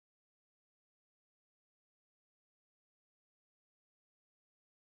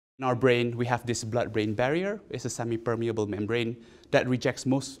In our brain, we have this blood-brain barrier. It's a semi-permeable membrane that rejects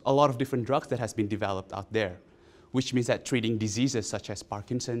a lot of different drugs that has been developed out there, which means that treating diseases such as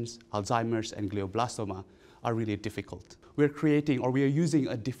Parkinson's, Alzheimer's, and glioblastoma are really difficult. We are using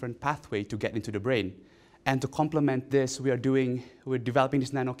a different pathway to get into the brain. And to complement this, we're developing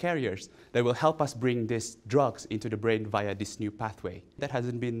these nanocarriers that will help us bring these drugs into the brain via this new pathway. That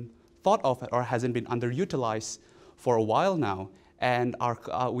hasn't been thought of or hasn't been underutilized for a while now. And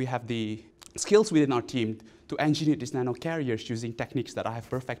we have the skills within our team to engineer these nanocarriers using techniques that I have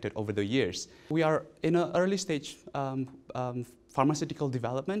perfected over the years. We are in an early stage pharmaceutical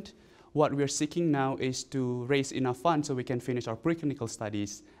development. What we are seeking now is to raise enough funds so we can finish our preclinical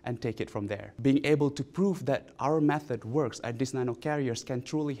studies and take it from there. Being able to prove that our method works and these nanocarriers can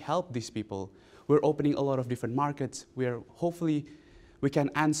truly help these people, we're opening a lot of different markets where hopefully we can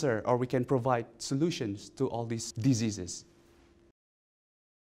answer or we can provide solutions to all these diseases.